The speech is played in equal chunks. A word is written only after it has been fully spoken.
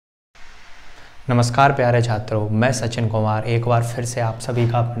नमस्कार प्यारे छात्रों, मैं सचिन कुमार एक बार फिर से आप सभी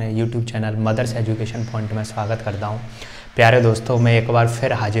का अपने YouTube channel mother's education point में स्वागत करता हूं। प्यारे दोस्तों, मैं एक बार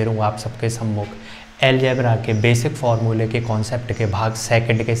फिर हाजिर हूं आप सबके सम्मुख एलजेब्रा के बेसिक फार्मूले के कॉन्सेप्ट के भाग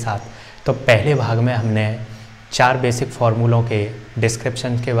सेकंड के साथ। तो पहले भाग में हमने 4 बेसिक फार्मूलों के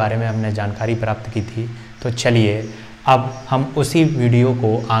डिस्क्रिप्शन के बारे में हमने जानकारी प्राप्त की थी। तो चलिए अब हम उसी वीडियो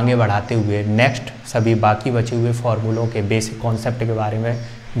को आगे बढ़ाते हुए नेक्स्ट सभी बाकी बचे हुए फार्मूलों के बेसिक कॉन्सेप्ट के बारे में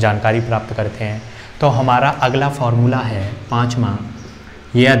जानकारी प्राप्त करते हैं। तो हमारा अगला फार्मूला है 5वां,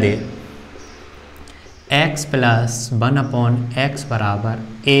 यदि x प्लस 1/x बराबर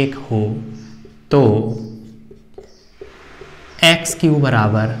 1 हो तो एक्स क्यू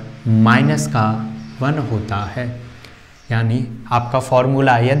बराबर माइनस का 1 होता है। यानी आपका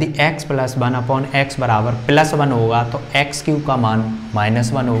फॉर्मूला यदि x प्लस 1/x बराबर +1 होगा तो एक्स क्यू का मान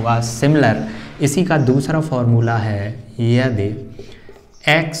 -1 होगा। सिमिलर इसी का दूसरा फॉर्मूला है यदि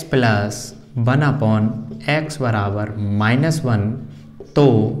x प्लस 1/x बराबर -1 तो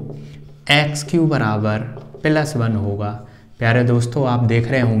एक्स क्यू बराबर +1 होगा। प्यारे दोस्तों, आप देख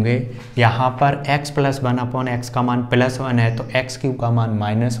रहे होंगे यहाँ पर x प्लस 1/x का मान +1 है तो एक्स क्यू का मान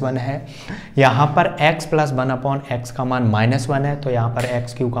 -1 है। यहाँ पर x प्लस 1/x का मान -1 है तो यहाँ पर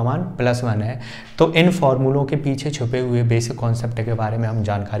एक्स क्यू का मान +1 है। तो इन फॉर्मूलों के पीछे छुपे हुए बेसिक कॉन्सेप्ट के बारे में हम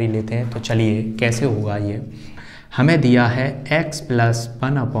जानकारी लेते हैं। तो चलिए कैसे होगा ये। हमें दिया है x प्लस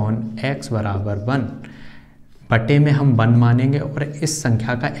 1/x बराबर 1 बटे में हम 1 मानेंगे और इस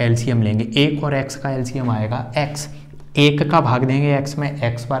संख्या का एलसीएम लेंगे। 1 और x का एलसीएम आएगा x। 1 का भाग देंगे x में,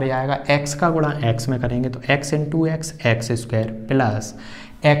 x बार आएगा। x का गुणा x में करेंगे तो x into x square plus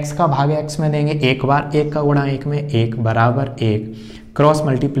x का भाग x में देंगे 1 बार, 1 का गुणा 1 में 1 बराबर 1। क्रॉस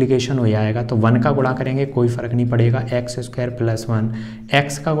मल्टीप्लिकेशन हो जाएगा तो 1 का गुणा करेंगे कोई फर्क नहीं पड़ेगा, x स्क्वायर प्लस 1।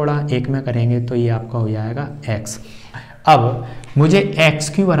 x का गुणा 1 में करेंगे तो ये आपका हो जाएगा x। अब मुझे एक्स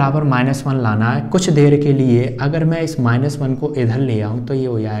क्यू बराबर -1 लाना है। कुछ देर के लिए अगर मैं इस -1 को इधर ले आऊँ तो ये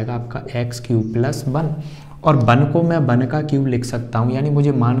हो जाएगा आपका एक्स क्यू प्लस 1 और 1 को मैं 1 का क्यूब लिख सकता हूँ। यानी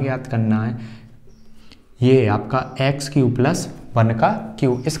मुझे मान ज्ञात करना है ये आपका एक्स क्यू प्लस 1 का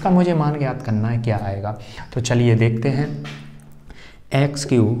क्यूब। इसका मुझे मान ज्ञात करना है क्या आएगा। तो चलिए देखते हैं। एक्स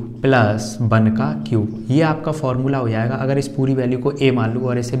क्यू प्लस 1 का क्यूब, ये आपका फॉर्मूला हो जाएगा। अगर इस पूरी वैल्यू को a मान लूँ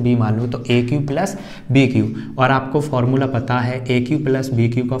और इसे b मान लूँ तो ए क्यू प्लस बी क्यू। और आपको फॉर्मूला पता है ए क्यू प्लस बी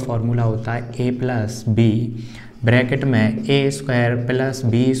क्यू का फॉर्मूला होता है a प्लस बी ब्रैकेट में a square plus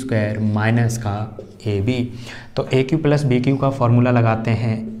B square minus का ए बी। तो ए क्यू प्लस बी क्यू का फॉर्मूला लगाते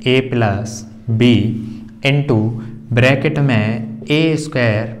हैं a plus B into bracket में ए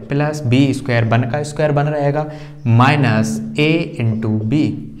स्क्वायर प्लस बी स्क्वायर, 1 का स्क्वायर बन रहेगा, माइनस ए into B.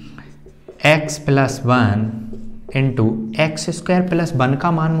 X plus 1 into x square plus 1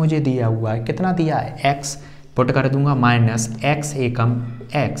 का मान मुझे दिया हुआ है। कितना दिया है? x पुट कर दूंगा माइनस एक्स एकम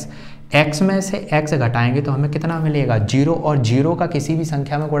x। x में से x घटाएंगे तो हमें कितना मिलेगा? 0। और 0 का किसी भी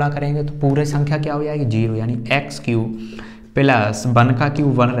संख्या में गुणा करेंगे तो पूरी संख्या क्या हो जाएगी? 0। यानी एक्स क्यू प्लस 1 का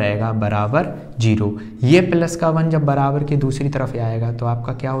क्यूब 1 रहेगा बराबर 0। ये प्लस का 1 जब बराबर की दूसरी तरफ आएगा तो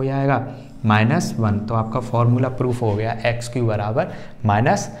आपका क्या हो जाएगा? -1। तो आपका फॉर्मूला प्रूफ हो गया एक्स क्यू बराबर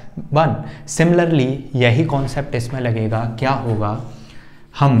 -1। सिमिलरली यही कॉन्सेप्ट इसमें लगेगा। क्या होगा?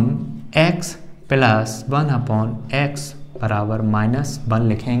 हम x प्लस 1/x बराबर -1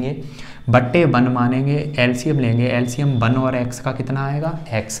 लिखेंगे, बट्टे 1 मानेंगे, एलसीएम लेंगे। एलसीएम 1 और x का कितना आएगा?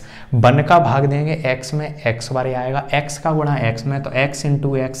 x। 1 का भाग देंगे x में, x बार आएगा। x का गुणा x में तो x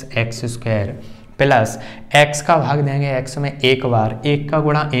into x square plus x का भाग देंगे x में 1 बार, 1 का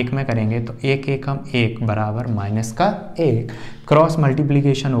गुणा 1 में करेंगे तो 1 एकम 1 बराबर माइनस का 1। क्रॉस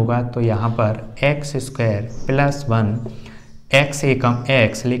मल्टीप्लिकेशन होगा तो यहाँ पर एक्स स्क्वायर प्लस 1 x एकम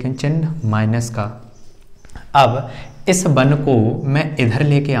x, लेकिन चिन्ह माइनस का। अब इस 1 को मैं इधर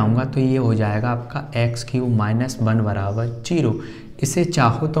लेके आऊँगा तो ये हो जाएगा आपका एक्स क्यू माइनस 1 बराबर 0। इसे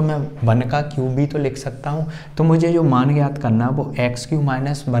चाहो तो मैं 1 का क्यूब भी तो लिख सकता हूँ। तो मुझे जो मान ज्ञात करना है वो एक्स क्यू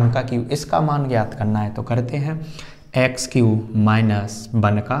माइनस 1 का क्यूब, इसका मान ज्ञात करना है। तो करते हैं एक्स क्यू माइनस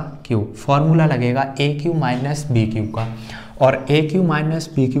 1 का क्यूब। फॉर्मूला लगेगा ए क्यू माइनस बी क्यू का, और ए क्यू माइनस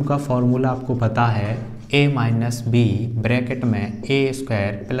बी क्यू का फॉर्मूला आपको पता है a माइनस बी ब्रैकेट में ए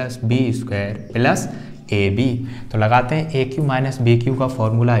square plus B square plus A B. तो लगाते हैं ए क्यू माइनस बी क्यू का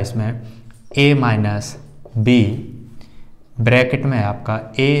फॉर्मूला इसमें a माइनस बी ब्रैकेट में आपका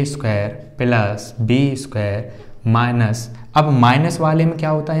ए square plus B square minus, अब माइनस वाले में क्या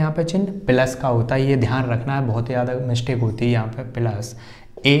होता है? यहाँ पे चिन्ह प्लस का होता है, ये ध्यान रखना है, बहुत ज़्यादा मिस्टेक होती है यहाँ पे। प्लस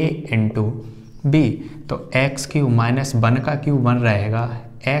a इंटू बी, तो एक्स क्यू माइनस 1 का क्यूब 1 रहेगा,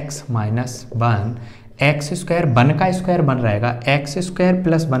 x माइनस 1 एक्स स्क्वायर 1 का स्क्वायर बन रहेगा। एक्स स्क्वायर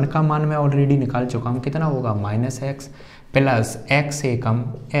प्लस 1 का मान मैं ऑलरेडी निकाल चुका हूँ, कितना होगा? -x प्लस एक्स एकम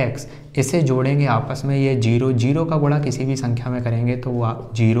एक्स, इसे जोड़ेंगे आपस में, ये जीरो, जीरो का गुणा किसी भी संख्या में करेंगे तो वो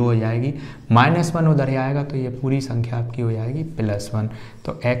आप जीरो हो जाएगी, -1 उधर आएगा तो ये पूरी संख्या आपकी हो जाएगी +1,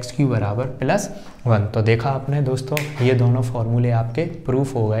 तो x³ बराबर +1। तो देखा आपने दोस्तों, ये दोनों फॉर्मूले आपके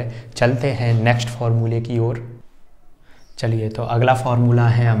प्रूफ हो गए। चलते हैं नेक्स्ट फॉर्मूले की ओर। चलिए, तो अगला फॉर्मूला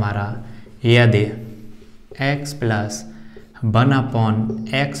है हमारा, यदि x +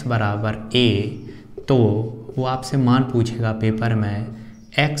 1/x बराबर a, तो वो आपसे मान पूछेगा पेपर में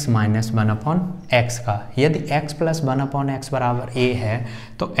x - 1/x का। यदि x + 1/x बराबर a है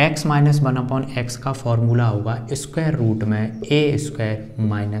तो x - 1/x का फॉर्मूला होगा स्क्वायर रूट में a² -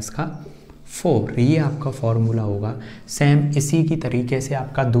 4, ये आपका फॉर्मूला होगा। सेम इसी की तरीके से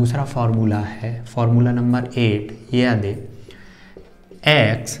आपका दूसरा फॉर्मूला है, फॉर्मूला नंबर 8, यदि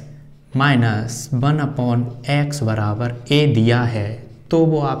x - 1/x बराबर a दिया है तो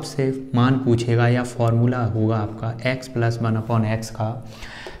वो आपसे मान पूछेगा या फॉर्मूला होगा आपका x + 1/x का।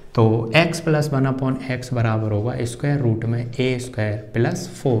 तो x + 1/x बराबर होगा स्क्वायर रूट में a² +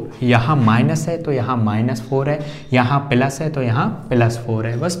 4। यहाँ माइनस है तो यहाँ -4 है, यहाँ प्लस है तो यहाँ +4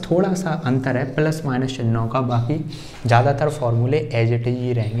 है, बस थोड़ा सा अंतर है प्लस माइनस चिन्हों का, बाकी ज़्यादातर फॉर्मूले एज इट इज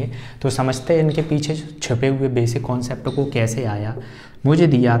ही रहेंगे। तो समझते हैं इनके पीछे छुपे हुए बेसिक कॉन्सेप्ट को कैसे आया। मुझे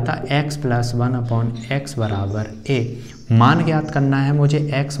दिया था x + 1/x बराबर a, मान ज्ञात करना है मुझे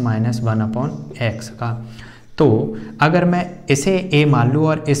x - 1/x का। तो अगर मैं इसे a मान लूँ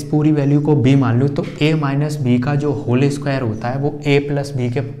और इस पूरी वैल्यू को b मान लूँ तो a - b का जो होल स्क्वायर होता है वो a +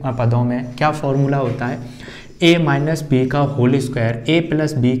 b के पदों में क्या फॉर्मूला होता है, a - b का होल स्क्वायर a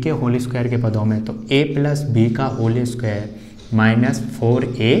 + b के होल स्क्वायर के पदों में, तो a + b का होल स्क्वायर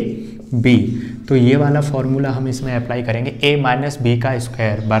 -4ab। तो ये वाला फॉर्मूला हम इसमें अप्लाई करेंगे, a - b का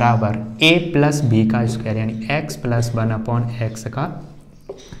स्क्वायर बराबर a + b का स्क्वायर, यानी x + 1/x का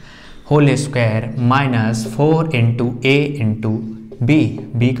whole square -4 × a × b,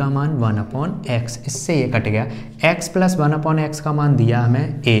 b का मान 1/x, इससे ये कट गया। x + 1/x का मान दिया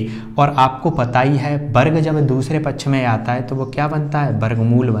हमें a, और आपको पता ही है वर्ग जब दूसरे पक्ष में आता है तो वो क्या बनता है,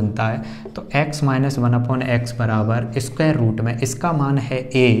 वर्गमूल बनता है। तो x - 1/x बराबर स्क्वायर रूट में इसका मान है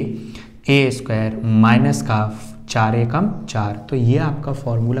a² माइनस का 4 एकम 4। तो ये आपका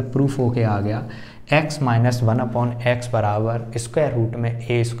फॉर्मूला प्रूफ होके आ गया, x - 1/x बराबर स्क्वायर रूट में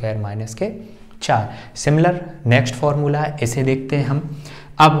a² - 4। सिमिलर नेक्स्ट फॉर्मूला है, इसे देखते हैं हम।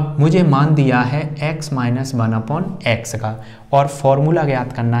 अब मुझे मान दिया है x - 1/x का और फॉर्मूला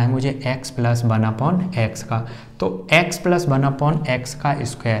ज्ञात करना है मुझे x + 1/x का। तो x + 1/x का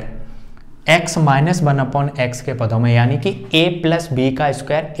स्क्वायर x - 1/x के पदों में, यानी कि a + b का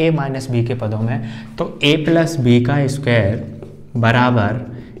स्क्वायर a - b के पदों में, तो a + b का स्क्वायर बराबर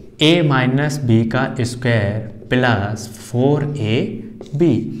a - b का स्क्वायर + 4ab।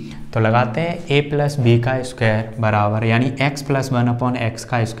 तो लगाते हैं a + b का स्क्वायर बराबर, यानी x + 1/x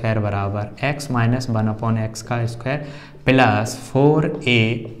का स्क्वायर बराबर x - 1/x का स्क्वायर +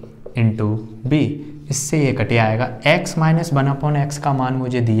 4a × b, इससे ये कटे आएगा। x - 1/x का मान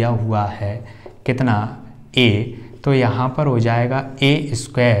मुझे दिया हुआ है कितना, a, तो यहाँ पर हो जाएगा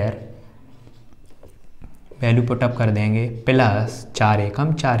a², वैल्यू पुटअप कर देंगे, + 4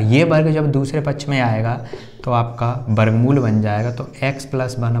 एकम 4। ये वर्ग जब दूसरे पक्ष में आएगा तो आपका वर्गमूल बन जाएगा, तो x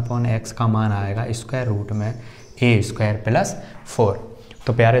 + 1/x का मान आएगा स्क्वायर रूट में a² + 4।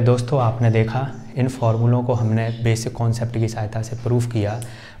 तो प्यारे दोस्तों, आपने देखा इन फॉर्मूलों को हमने बेसिक कॉन्सेप्ट की सहायता से प्रूफ किया।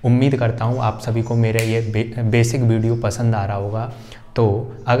 उम्मीद करता हूँ आप सभी को मेरा ये बेसिक वीडियो पसंद आ रहा होगा।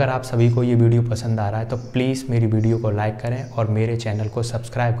 तो अगर आप सभी को ये वीडियो पसंद आ रहा है तो प्लीज़ मेरी वीडियो को लाइक करें और मेरे चैनल को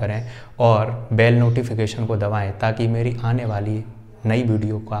सब्सक्राइब करें और बेल नोटिफिकेशन को दबाएं, ताकि मेरी आने वाली नई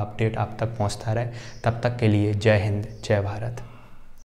वीडियो का अपडेट आप तक पहुंचता रहे। तब तक के लिए जय हिंद, जय भारत।